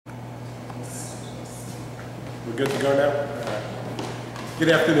We're good to go now? All right. Good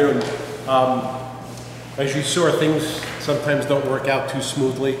afternoon. As you saw, things sometimes don't work out too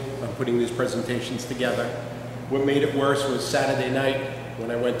smoothly on putting these presentations together. What made it worse was Saturday night when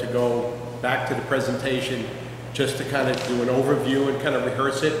I went to go back to the presentation just to kind of do an overview and kind of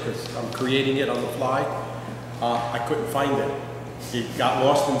rehearse it because I'm creating it on the fly. I couldn't find it. It got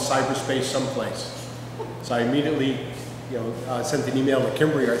lost in cyberspace someplace. So I immediately sent an email to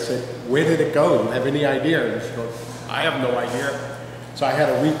Kimberly. I said, where did it go? Do you have any idea? And she goes, I have no idea. So I had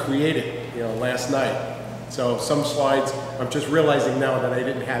to recreate it, last night. So some slides, I'm just realizing now that I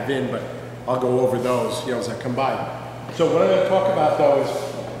didn't have in, but I'll go over those, as I come by. So what I'm going to talk about though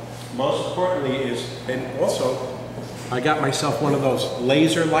is, most importantly is, and also, I got myself one of those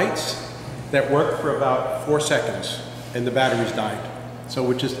laser lights that worked for about 4 seconds and the batteries died. So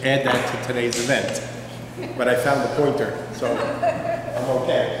we'll just add that to today's event. But I found the pointer, so I'm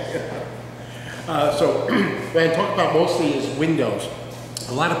okay. So what I talk about mostly is windows.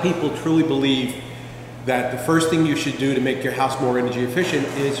 A lot of people truly believe that the first thing you should do to make your house more energy efficient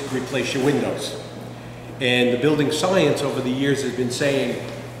is replace your windows. And the building science over the years has been saying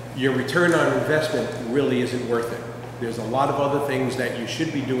your return on investment really isn't worth it. There's a lot of other things that you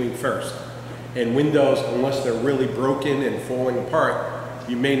should be doing first. And windows, unless they're really broken and falling apart,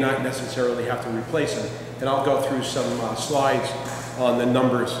 you may not necessarily have to replace them. And I'll go through some slides on the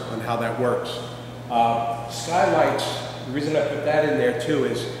numbers on how that works. Skylights, the reason I put that in there too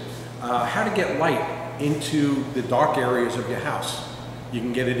is how to get light into the dark areas of your house. You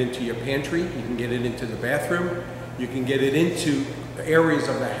can get it into your pantry, you can get it into the bathroom, you can get it into areas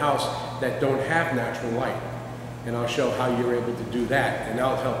of the house that don't have natural light. And I'll show how you're able to do that, and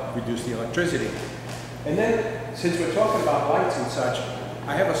that'll help reduce the electricity. And then, since we're talking about lights and such,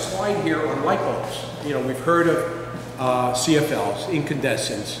 I have a slide here on light bulbs. We've heard of CFLs,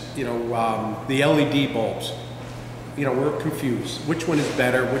 incandescents, the LED bulbs. We're confused. Which one is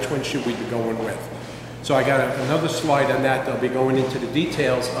better? Which one should we be going with? So I got another slide on that. They'll be going into the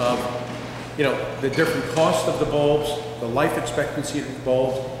details of, the different costs of the bulbs, the life expectancy of the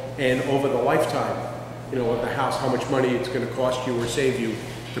bulbs, and over the lifetime, of the house, how much money it's going to cost you or save you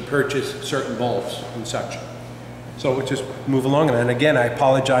to purchase certain bulbs and such. So we'll just move along. And again, I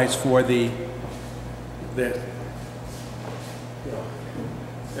apologize for as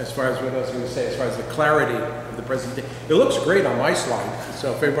far as what I was going to say, as far as the clarity of the presentation. It looks great on my slide,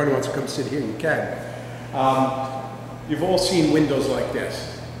 so if anybody wants to come sit here, you can. You've all seen windows like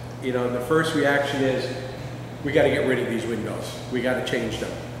this. The first reaction is, we got to get rid of these windows. We got to change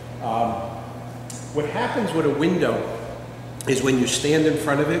them. What happens with a window is when you stand in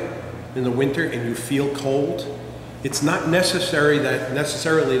front of it in the winter and you feel cold, it's not necessarily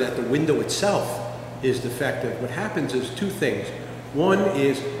that the window itself is defective. What happens is two things. One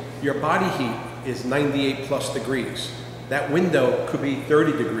is your body heat is 98 plus degrees. That window could be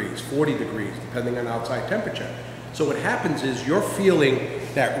 30 degrees, 40 degrees, depending on outside temperature. So what happens is you're feeling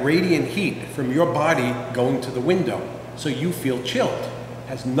that radiant heat from your body going to the window. So you feel chilled. It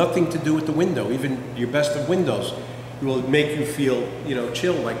has nothing to do with the window. Even your best of windows will make you feel,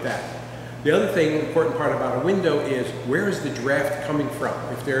 chill like that. The other thing, important part about a window is where is the draft coming from?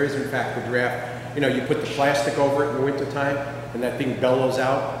 If there is in fact a draft, you put the plastic over it in the wintertime and that thing bellows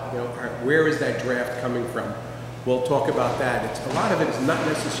out, where is that draft coming from? We'll talk about that. A lot of it is not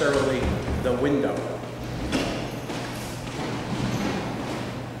necessarily the window.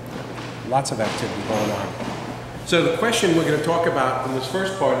 Lots of activity going on. So the question we're going to talk about in this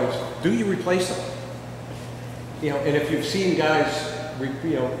first part is, do you replace them? And if you've seen guys,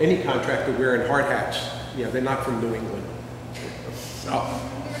 any contractor wearing hard hats, they're not from New England. So,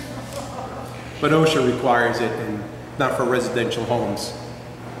 but OSHA requires it, and not for residential homes.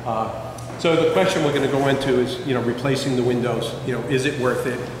 So the question we're going to go into is, replacing the windows. Is it worth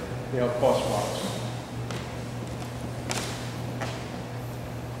it? Cost-wise.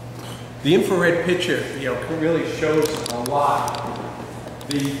 The infrared picture, really shows a lot.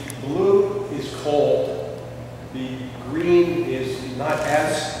 The blue is cold. The green is not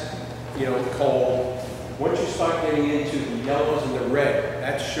as, cold. Once you start getting into the yellows and the red,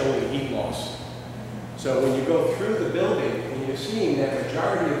 that's showing heat loss. So when you go through the building and you're seeing that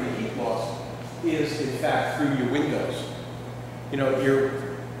majority of the heat loss is in fact through your windows. Your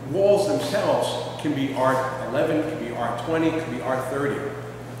walls themselves can be R11, can be R20, can be R30.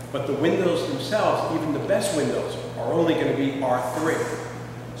 But the windows themselves, even the best windows, are only going to be R3.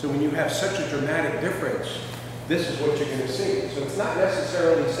 So when you have such a dramatic difference, this is what you're going to see. So it's not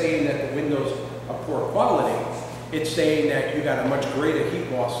necessarily saying that the windows are poor quality. It's saying that you got a much greater heat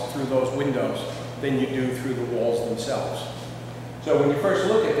loss through those windows than you do through the walls themselves. So when you first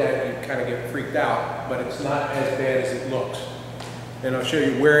look at that, you kind of get freaked out, but it's not as bad as it looks. And I'll show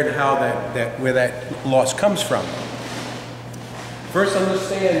you where and how where that loss comes from. First,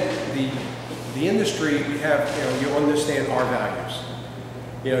 understand the industry. We have, you understand R values.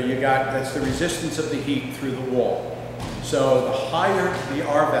 That's the resistance of the heat through the wall. So the higher the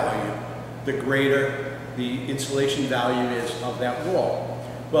R value, the greater the insulation value is of that wall.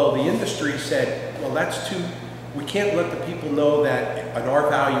 Well, the industry said, well, that's too. We can't let the people know that an R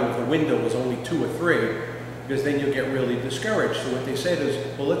value of the window was only 2 or 3, because then you'll get really discouraged. So what they said is,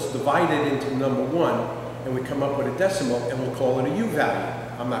 well, let's divide it into number 1, and we come up with a decimal, and we'll call it a U value.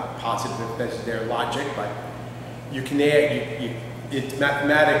 I'm not positive if that's their logic, but you can add,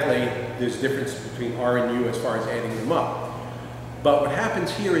 mathematically, there's a difference between R and U as far as adding them up. But what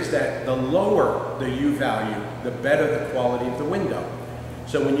happens here is that the lower the U value, the better the quality of the window.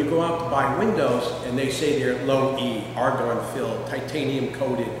 So when you go out to buy windows and they say they're low E, argon filled, titanium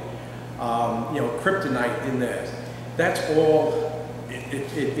coated, kryptonite in there, that's all,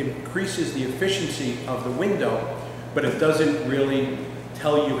 it increases the efficiency of the window, but it doesn't really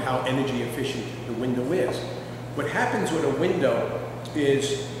tell you how energy efficient the window is. What happens with a window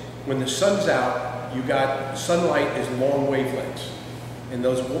is when the sun's out, sunlight is long wavelengths. And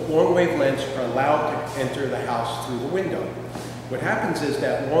those long wavelengths are allowed to enter the house through the window. What happens is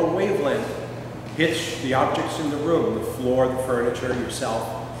that long wavelength hits the objects in the room, the floor, the furniture, yourself,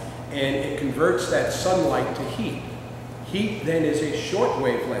 and it converts that sunlight to heat. Heat then is a short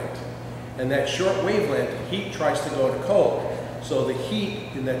wavelength, and that short wavelength, heat tries to go to cold. So the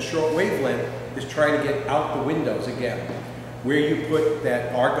heat in that short wavelength is trying to get out the windows again. Where you put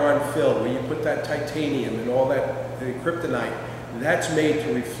that argon fill, where you put that titanium and all that, the kryptonite, that's made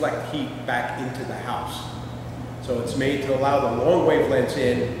to reflect heat back into the house. So it's made to allow the long wavelengths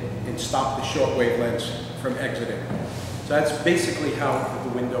in and stop the short wavelengths from exiting. So that's basically how the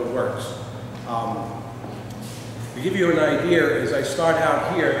window works. To give you an idea, as I start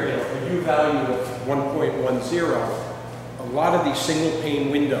out here, a U value of 1.10, a lot of these single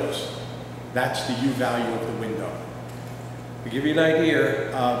pane windows, that's the U value of the window. To give you an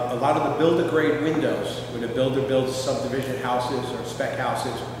idea, a lot of the builder grade windows, when a builder builds subdivision houses or spec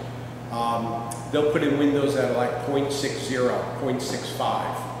houses, they'll put in windows that are like 0.60,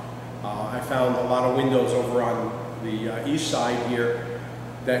 0.65. I found a lot of windows over on the east side here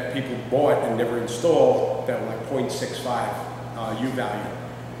that people bought and never installed that were like 0.65 U value.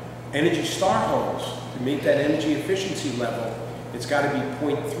 Energy Star homes, to meet that energy efficiency level, it's got to be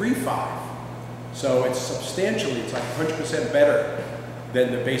 0.35. So it's substantially, it's like 100% better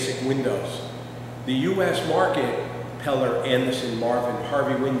than the basic windows. The US market, Peller, Anderson, Marvin,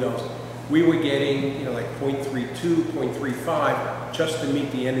 Harvey windows, we were getting like 0.32, 0.35 just to meet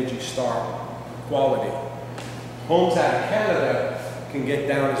the Energy Star quality. Homes out of Canada can get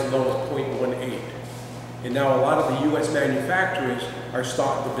down as low as 0.18. And now a lot of the US manufacturers are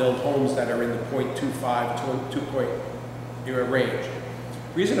starting to build homes that are in the 0.25 to 2 range.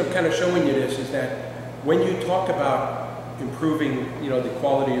 The reason I'm kind of showing you this is that when you talk about improving, the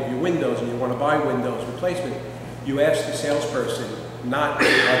quality of your windows and you want to buy windows replacement, you ask the salesperson, not are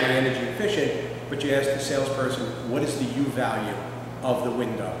they energy efficient, but you ask the salesperson, what is the U value of the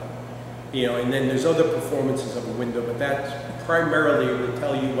window? And then there's other performances of a window, but that primarily will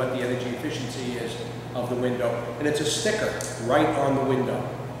tell you what the energy efficiency is of the window. And it's a sticker right on the window.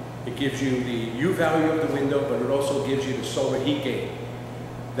 It gives you the U value of the window, but it also gives you the solar heat gain.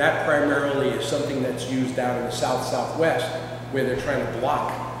 That primarily is something that's used down in the south-southwest, where they're trying to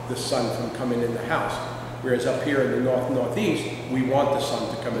block the sun from coming in the house. Whereas up here in the north-northeast, we want the sun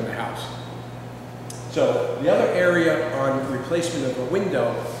to come in the house. So the other area on replacement of a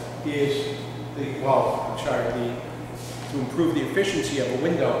window is to improve the efficiency of a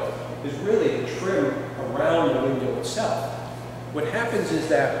window is really the trim around the window itself. What happens is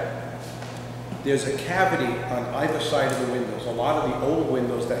that there's a cavity on either side of the windows. A lot of the old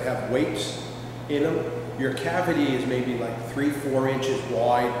windows that have weights in them, your cavity is maybe like 3-4 inches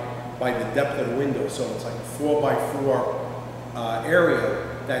wide by the depth of the window. So it's like a 4x4 area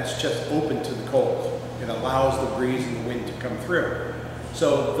that's just open to the cold. It allows the breeze and the wind to come through.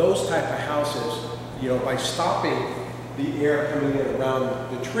 So those type of houses, by stopping the air coming in around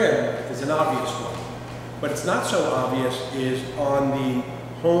the trim is an obvious one. But it's not so obvious is on the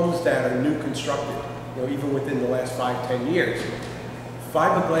homes that are new constructed, even within the last 5-10 years.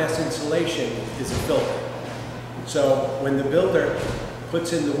 Fiberglass insulation is a filter. So when the builder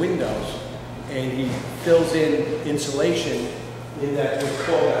puts in the windows and he fills in insulation in that, we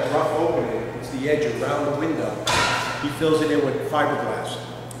call that rough opening, it's the edge around the window, he fills it in with fiberglass.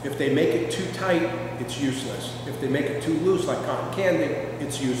 If they make it too tight, it's useless. If they make it too loose, like cotton candy,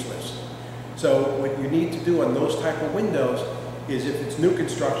 it's useless. So what you need to do on those type of windows is, if it's new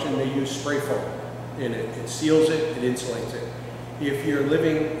construction, they use spray foam in it. It seals it, it insulates it. If you're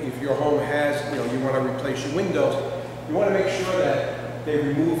living, if your home has, you want to replace your windows, you want to make sure that they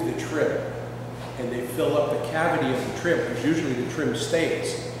remove the trim and they fill up the cavity of the trim, because usually the trim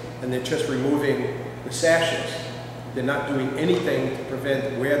stays, and they're just removing the sashes. They're not doing anything to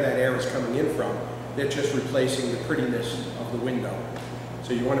prevent where that air is coming in from. They're just replacing the prettiness of the window.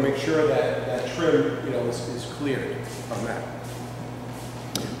 So you want to make sure that that trim, is cleared on that.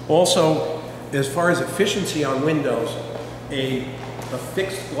 Also, as far as efficiency on windows, a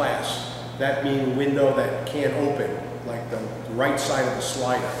fixed glass, that means window that can't open, like the right side of the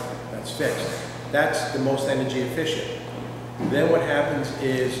slider, that's fixed. That's the most energy efficient. Then what happens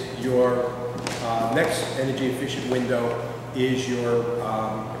is your next energy efficient window is your,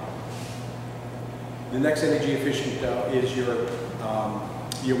 the next energy efficient is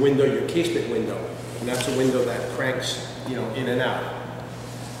your window, your casement window. And that's a window that cranks, in and out.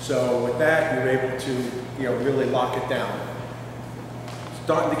 So with that, you're able to, really lock it down.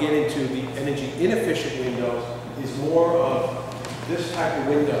 Starting to get into the energy inefficient windows is more of this type of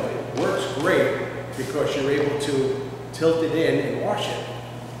window. It works great because you're able to tilt it in and wash it.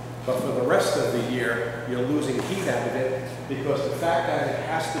 But for the rest of the year, you're losing heat out of it, because the fact that it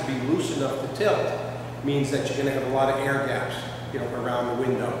has to be loose enough to tilt means that you're going to have a lot of air gaps, around the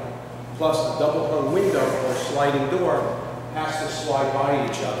window. Plus, a double hung window or sliding door has to slide by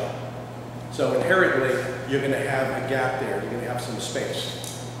each other. So inherently, you're going to have a gap there. You're going to have some space.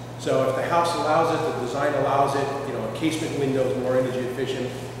 So if the house allows it, the design allows it, a casement window is more energy efficient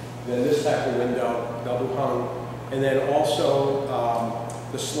than this type of window, double hung. And then also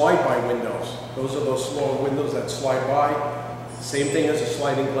the slide-by windows. Those are those small windows that slide by. Same thing as a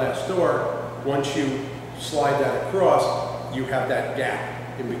sliding glass door. Once you slide that across, you have that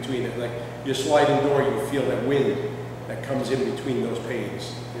gap in between it. Like your sliding door, you feel that wind that comes in between those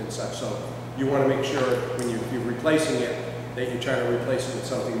panes and such. So you want to make sure when you're replacing it, that you're trying to replace it with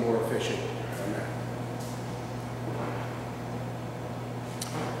something more efficient than that.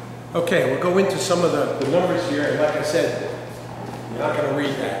 Okay, we'll go into some of the numbers here, and like I said, you're not going to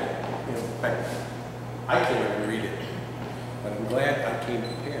read that. In fact, I can't even read it, but I'm glad I came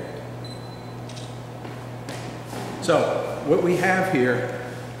prepared. So, what we have here,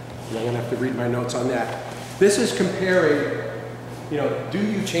 and I'm going to have to read my notes on that. This is comparing, do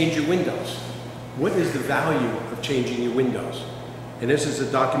you change your windows? What is the value of changing your windows? And this is a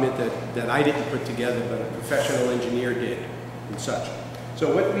document that I didn't put together, but a professional engineer did and such.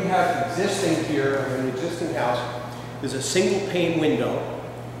 So what we have existing here in an existing house is a single pane window,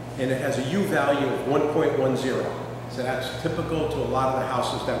 and it has a U value of 1.10. So that's typical to a lot of the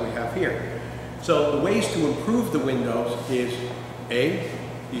houses that we have here. So the ways to improve the windows is A,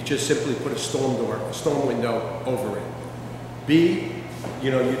 you just simply put a storm window over it. B,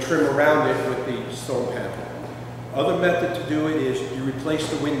 you trim around it with the storm panel. Other method to do it is you replace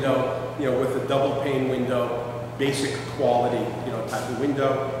the window, with a double pane window, basic quality, type of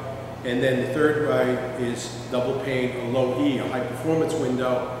window. And then the third way is double pane, a low E, a high performance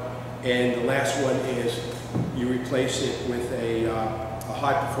window. And the last one is you replace it with a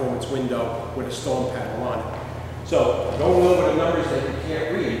high performance window with a storm panel on it. So going over the numbers that you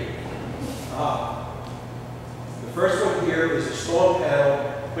can't read, the first one here is a storm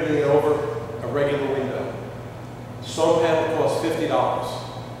panel, putting it over a regular window. The storm panel costs $50.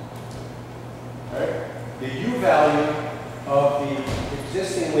 Right? The U value of the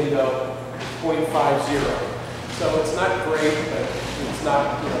existing window is 0.50. So it's not great, but it's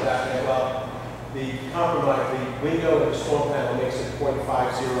not that bad. Well, the compromise, the window and the storm panel makes it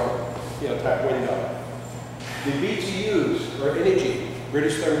 0.50 type window. The BTUs, or energy,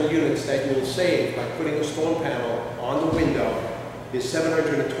 British thermal units, that you will save by putting a storm panel on the window is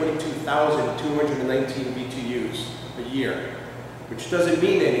 722,219 BTUs a year, which doesn't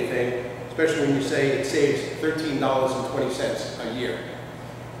mean anything, especially when you say it saves $13.20 a year.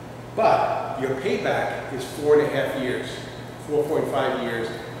 But your payback is 4.5 years, 4.5 years,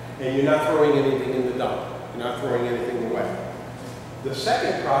 and you're not throwing anything in the dump. You're not throwing anything away. The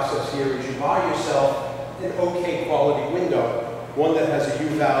second process here is you buy yourself an okay quality window, one that has a U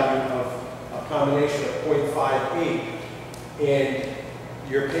value of a combination of 0.58, and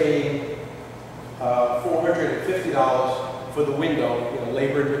you're paying $450 for the window,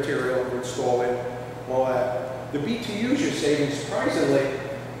 labor and material for installing, all that. The BTUs you're saving, surprisingly,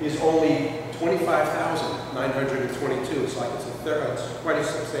 is only 25,922. It's like it's quite a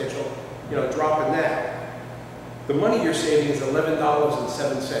substantial, drop in that. The money you're saving is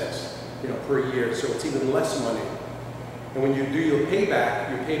 $11.07, per year, so it's even less money. And when you do your payback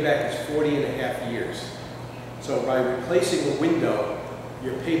is 40.5 years. So by replacing a window,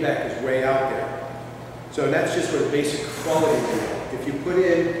 your payback is way out there. So that's just for a basic quality window. If you put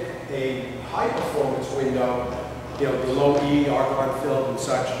in a high performance window, the low E, argon filled and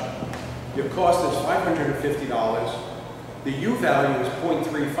such, your cost is $550. The U value is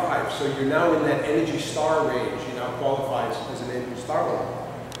 0.35, so you're now in that Energy Star range. You now qualify as an Energy Star loan.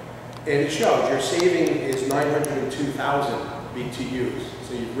 And it shows your saving is 902,000 BTUs,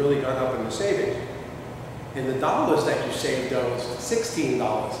 so you've really gone up in the savings. And the dollars that you saved, though, is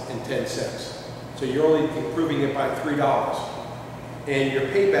 $16.10. So you're only improving it by $3. And your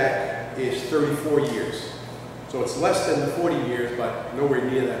payback is 34 years. So it's less than the 40 years, but nowhere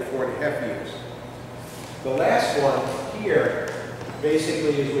near that 4.5 years. The last one here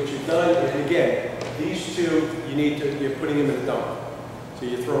basically is what you've done. And again, these two, you're putting them in the dump. So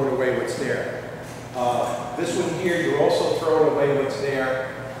you're throwing away what's there. This one here, you're also throwing away what's there.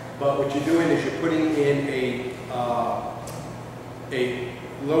 But what you're doing is you're putting in a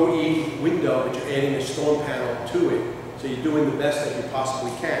low E window, but you're adding a storm panel to it. So you're doing the best that you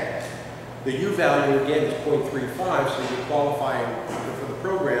possibly can. The U value, again, is 0.35, so you're qualifying for the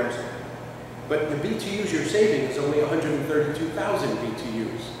programs. But the BTUs you're saving is only 132,000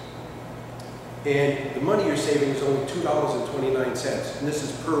 BTUs. And the money you're saving is only $2.29, and this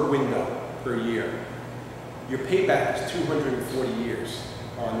is per window, per year. Your payback is 240 years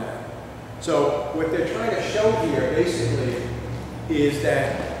on that. So what they're trying to show here, basically, is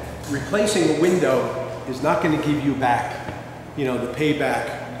that replacing a window is not going to give you back, the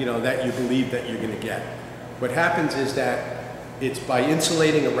payback, that you believe that you're going to get. What happens is that it's by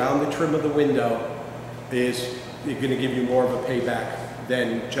insulating around the trim of the window is going to give you more of a payback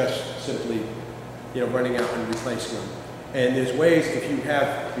than just simply, running out and replacing them. And there's ways, if you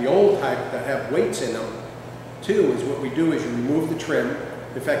have the old type that have weights in them, too, is what we do is you remove the trim.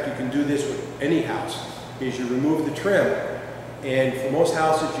 In fact, you can do this with any house, is you remove the trim, and for most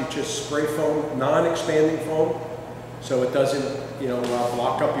houses, you just spray foam, non-expanding foam, so it doesn't,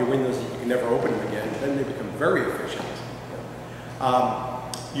 block up your windows that you can never open them again. Then they become very efficient.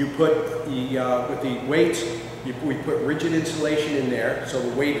 You put with the weights, we put rigid insulation in there, so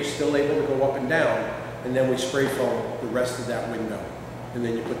the weight is still able to go up and down, and then we spray foam the rest of that window, and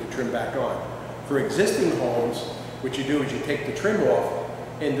then you put the trim back on. For existing homes, what you do is you take the trim off,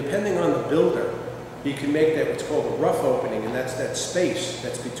 and depending on the builder, you can make that what's called a rough opening, and that's that space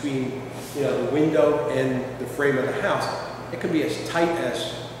that's between the window and the frame of the house. It could be as tight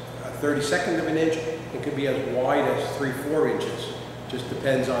as 1/32 of an inch. It could be as wide as 3-4 inches. Just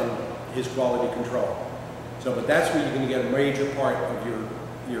depends on his quality control. So, but that's where you're going to get a major part of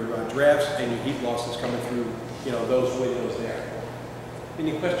your drafts and your heat losses coming through, those windows there.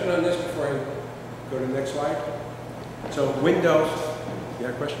 Any question on this before I go to the next slide? So windows. You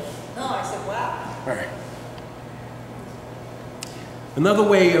had a question? No, I said wow. All right. Another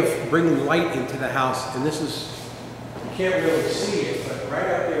way of bringing light into the house, and this is, you can't really see it, but right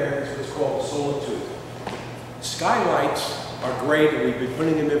up there is what's called a solar tube. Skylights are great, and we've been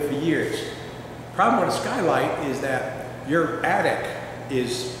putting them in for years. Problem with a skylight is that your attic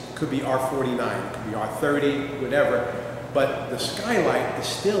could be R49, could be R30, whatever, but the skylight is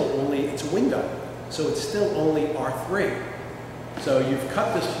still only, it's a window, so it's still only R3. So you've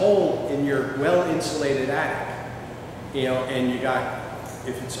cut this hole in your well-insulated attic, and you got,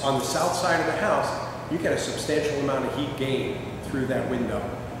 if it's on the south side of the house, you get a substantial amount of heat gain through that window.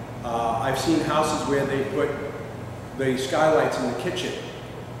 I've seen houses where they put the skylights in the kitchen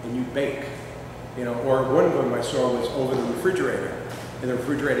and you bake, or one of them I saw was over the refrigerator, and the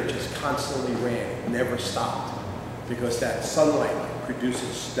refrigerator just constantly ran, never stopped, because that sunlight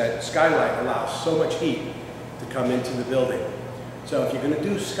produces, that skylight allows so much heat to come into the building. So if you're going to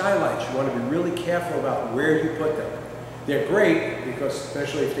do skylights, you want to be really careful about where you put them. They're great, because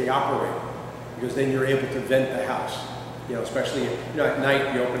especially if they operate, because then you're able to vent the house. Especially at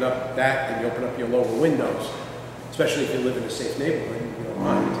night, you open up that and you open up your lower windows, especially if you live in a safe neighborhood and you don't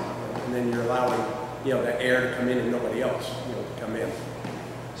mind. And then you're allowing the air to come in and nobody else to come in.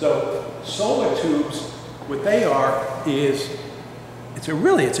 So solar tubes, what they are is, it's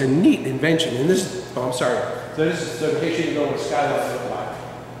a neat invention. And this, so this is, so in case you didn't know what skylights look like.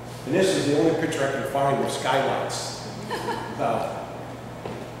 And this is the only picture I can find of skylights.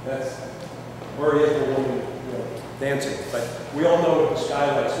 That's where is the woman dancing. But we all know what the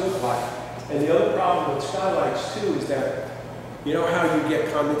skylights look like. And the other problem with skylights too is that, you know how you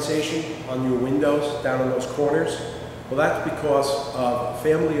get condensation on your windows down in those corners? Well, that's because a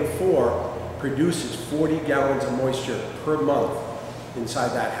family of 4 produces 40 gallons of moisture per month inside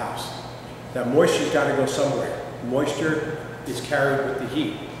that house. That moisture's got to go somewhere. Moisture is carried with the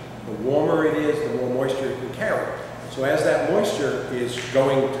heat. The warmer it is, the more moisture it can carry. So as that moisture is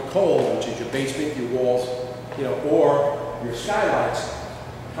going to cold, which is your basement, your walls, or your skylights,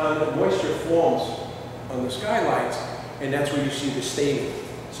 the moisture forms on the skylights, and that's where you see the staining.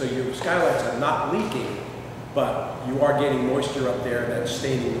 So your skylights are not leaking, but you are getting moisture up there that's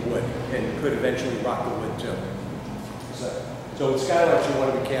staining the wood and could eventually rot the wood too. So with skylights, you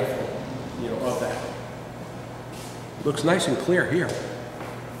want to be careful, of that. Looks nice and clear here.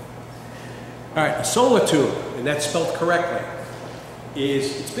 All right, a solar tube, and that's spelled correctly,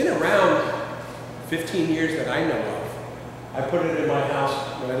 it's been around 15 years that I know of. I put it in my house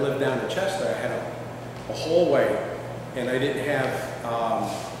when I lived down in Chester. I had a hallway, and I didn't have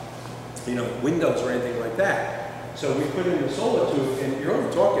windows or anything like that. So we put in the solar tube, and you're only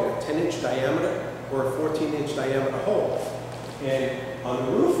talking a 10-inch diameter or a 14-inch diameter hole. And on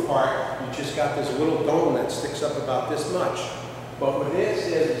the roof part, you just got this little dome that sticks up about this much. But what this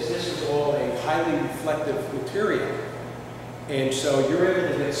is this is all a highly reflective material. And so you're able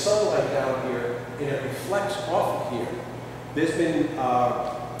to get sunlight down here, and it reflects off of here. There's been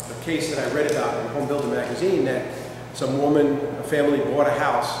a case that I read about in Home Builder magazine that some woman, a family bought a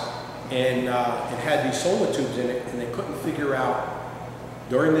house, and it had these solar tubes in it, and they couldn't figure out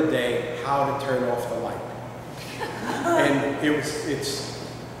during the day how to turn off the light. And it was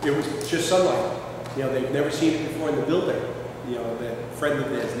just sunlight. They've never seen it before in the building. That friend of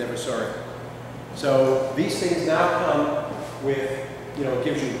theirs never saw it. So these things now come with, it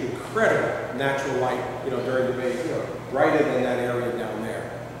gives you incredible natural light, during the day, brighter than that area down there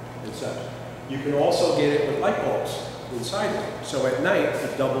and such. You can also get it with light bulbs inside it. So at night,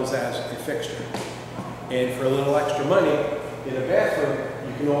 it doubles as a fixture. And for a little extra money, in a bathroom,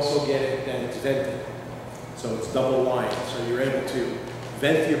 you can also get it that it's vented. So it's double lined. So you're able to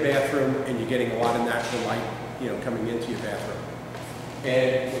vent your bathroom, and you're getting a lot of natural light, coming into your bathroom.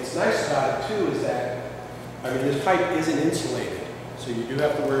 And what's nice about it too is that, this pipe isn't insulated, so you do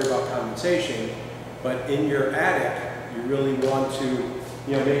have to worry about condensation, but in your attic, you really want to,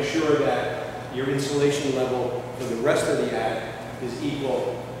 make sure that your insulation level for the rest of the attic is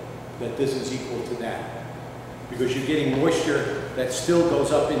equal, that this is equal to that. Because you're getting moisture that still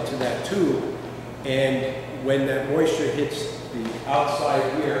goes up into that tube, and when that moisture hits the outside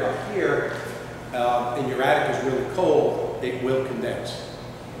here, up here, and your attic is really cold, it will condense.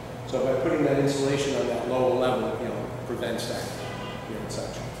 So by putting that insulation on that lower level, prevents that, and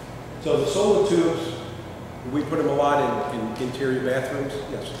such. So the solar tubes, we put them a lot in interior bathrooms.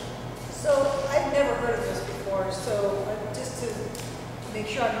 Yes. So I've never heard of this before. So just to make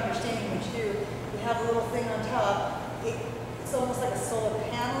sure I'm understanding what you do, you have a little thing on top. It's almost like a solar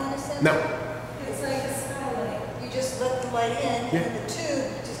panel in a sense. No. It's like a skylight. You just let the light in, Yeah. and the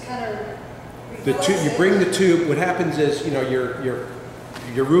tube just kind of. The tube, you bring the tube. What happens is,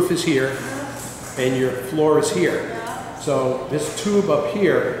 your roof is here, and your floor is here. Yeah. So this tube up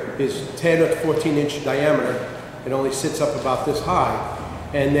here is 10 or 14-inch diameter. It only sits up about this high,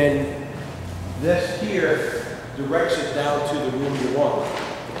 and then this here directs it down to the room you want,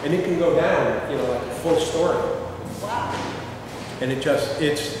 and it can go down, like a full story. Wow. And it's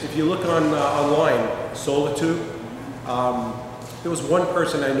if you look online, solar tube. There was one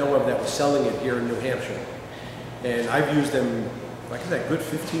person I know of that was selling it here in New Hampshire, and I've used them, like I said, a good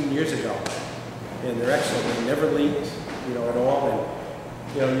 15 years ago, and they're excellent. They never leaked, at all,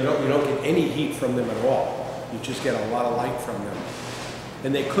 and you don't get any heat from them at all. You just get a lot of light from them,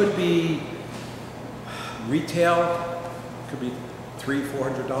 and they could be retail, could be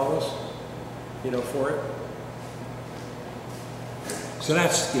 $300–400, for it. So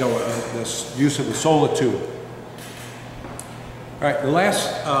that's the use of the solar tube. All right, the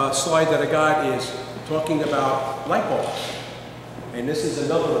last slide that I got is talking about light bulbs. And this is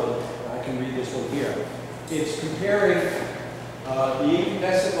another one. I can read this one here. It's comparing the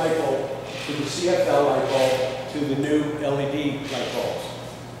incandescent light bulb to the CFL light bulb to the new LED light bulbs.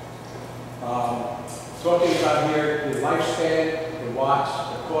 Talking about here the lifespan, the watts,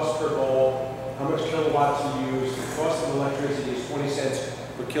 the cost per bulb, how much kilowatts you use, the cost of electricity is 20 cents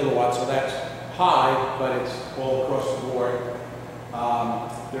per kilowatt, so that's high, but it's all across the board.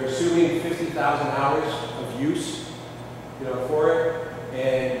 They're assuming 50,000 hours of use, for it,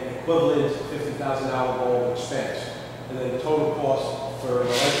 and equivalent 50,000 hour bulb expense, and then the total cost for a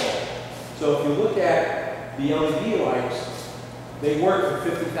light bulb. So if you look at the LED lights, they work for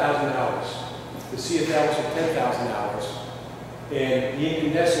 50,000 hours. The CFLs are 10,000 hours, and the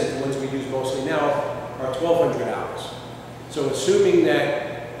incandescent, the ones we use mostly now, are 1,200 hours. So assuming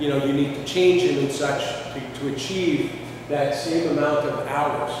that you know, you need to change them and such to achieve that same amount of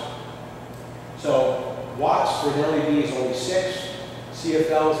hours. So watts for an LED is only 6,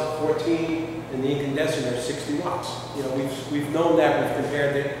 CFLs at 14, and the incandescent are 60 watts. You know, we've known that, we've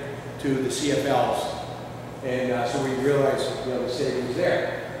compared it to the CFLs. And so we realize, you know, the savings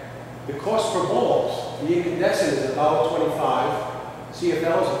there. The cost per bulbs, the incandescent is $1.25,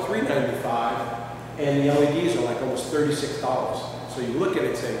 CFLs are $3.95, and the LEDs are like almost $36. So you look at it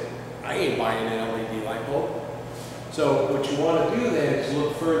and say, I ain't buying an LED light bulb. So what you want to do then is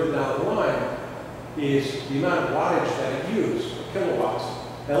look further down the line is the amount of wattage that it uses, or kilowatts.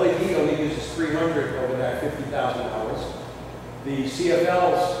 LED only uses 300 over that 50,000 hours. The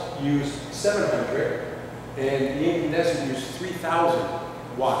CFLs use 700, and the incandescent uses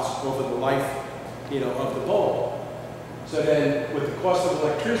 3,000 watts over the life, you know, of the bulb. So then, with the cost of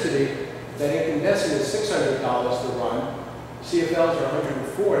electricity, that incandescent is $600 to run, CFLs are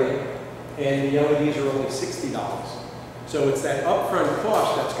 $140, and the LEDs are only $60. So it's that upfront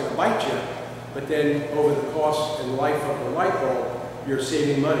cost that's going to bite you, but then over the cost and life of the light bulb, you're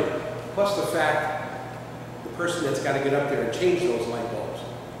saving money. Plus the fact, the person that's got to get up there and change those light bulbs,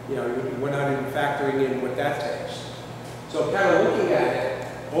 you know, we're not even factoring in what that takes. So kind of looking at it,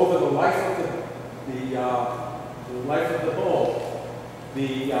 over the life of the bulb,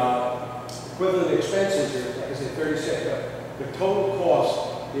 the equivalent expenses are, like I said, 36. The total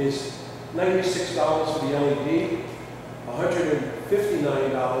cost is $96 for the LED,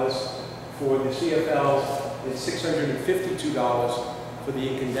 $159 for the CFLs, and $652 for the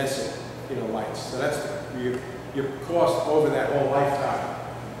incandescent, you know, lights. So that's your cost over that whole lifetime.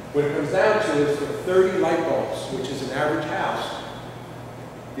 What it comes down to is for 30 light bulbs, which is an average house,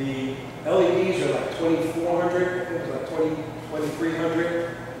 the LEDs are like 2,400, like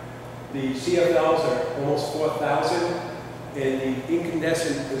 2,300. The CFLs are almost 4,000, and the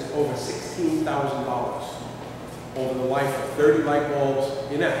incandescent is over $16,000 over the life of 30 light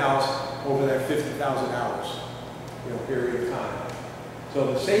bulbs in a house over that 50,000 hours, you know, period of time.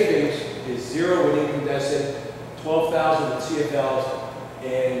 So the savings is 0 with incandescent, 12,000 with CFLs,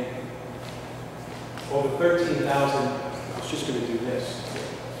 and over 13,000. I was just going to do this.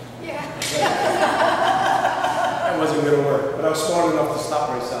 Yeah. That wasn't going to work, but I was smart enough to stop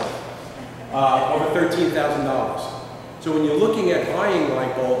myself. Over $13,000. So when you're looking at buying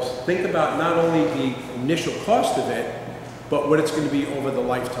light bulbs, think about not only the initial cost of it, but what it's going to be over the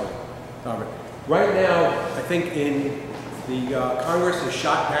lifetime of it. Right now, I think in the Congress is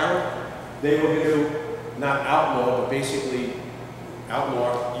shot down, they were going to not outlaw, but basically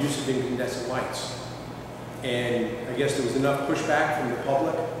outlaw use of incandescent lights. And I guess there was enough pushback from the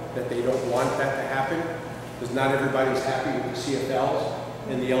public that they don't want that to happen, because not everybody's happy with the CFLs,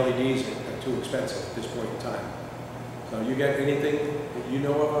 and the LEDs are too expensive at this point in time. So you got anything that you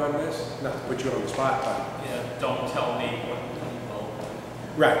know of on this? Not to put you on the spot, but... Yeah, don't tell me what bulb.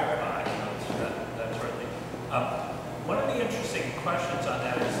 Right. That sort of thing. One of the interesting questions on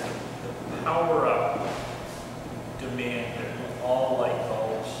that is the power up demand that all light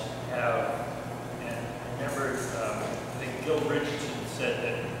bulbs have. And I remember, I think Gil Richardson said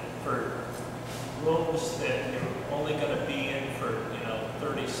that for rooms that you're only going to be in for,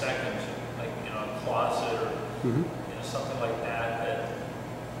 30 seconds, like, a closet or something like that,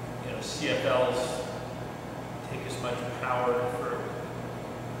 CFLs take as much power for,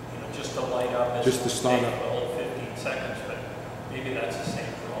 just to light up as just to start up the whole 15 seconds, but maybe that's the same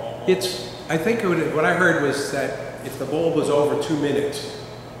for all bulbs. It's, I think what I heard was that if the bulb was over 2 minutes,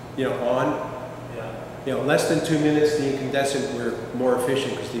 less than 2 minutes, the incandescent were more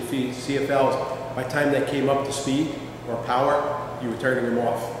efficient, because the CFLs, by the time they came up to speed or power, you were turning them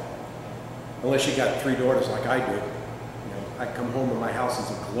off. Unless you got 3 daughters like I do. I come home and my house is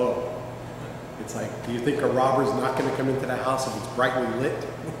aglow. It's like, do you think a robber's not going to come into the house if it's brightly lit?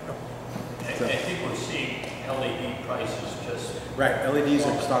 So. I think we're seeing LED prices just... Right, LEDs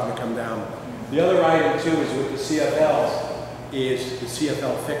are starting to come down. The other item too is with the CFLs, is the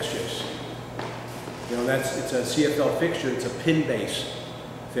CFL fixtures. It's a CFL fixture, it's a pin-based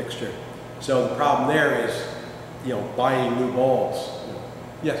fixture. So the problem there is, buying new bulbs.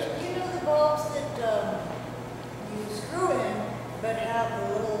 Yes? You know the bulbs that you screw in, but have the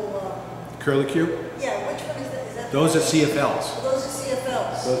little... Curlicue? Yeah, which one is that? Is that those are CFLs. Oh, those are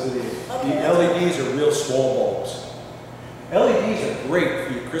CFLs. Those are the... Okay. The LEDs are real small bulbs. LEDs are great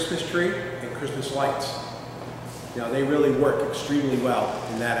for your Christmas tree and Christmas lights. They really work extremely well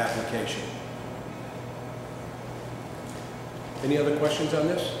in that application. Any other questions on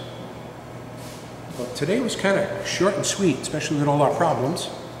this? Well, today was kind of short and sweet, especially with all our problems.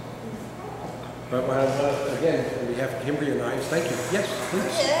 But again, on behalf of Kimberly and I, thank you. Yes, please.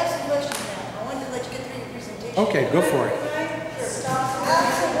 Okay, I have some questions now. I wanted to let you get through your presentation. Okay, go for it.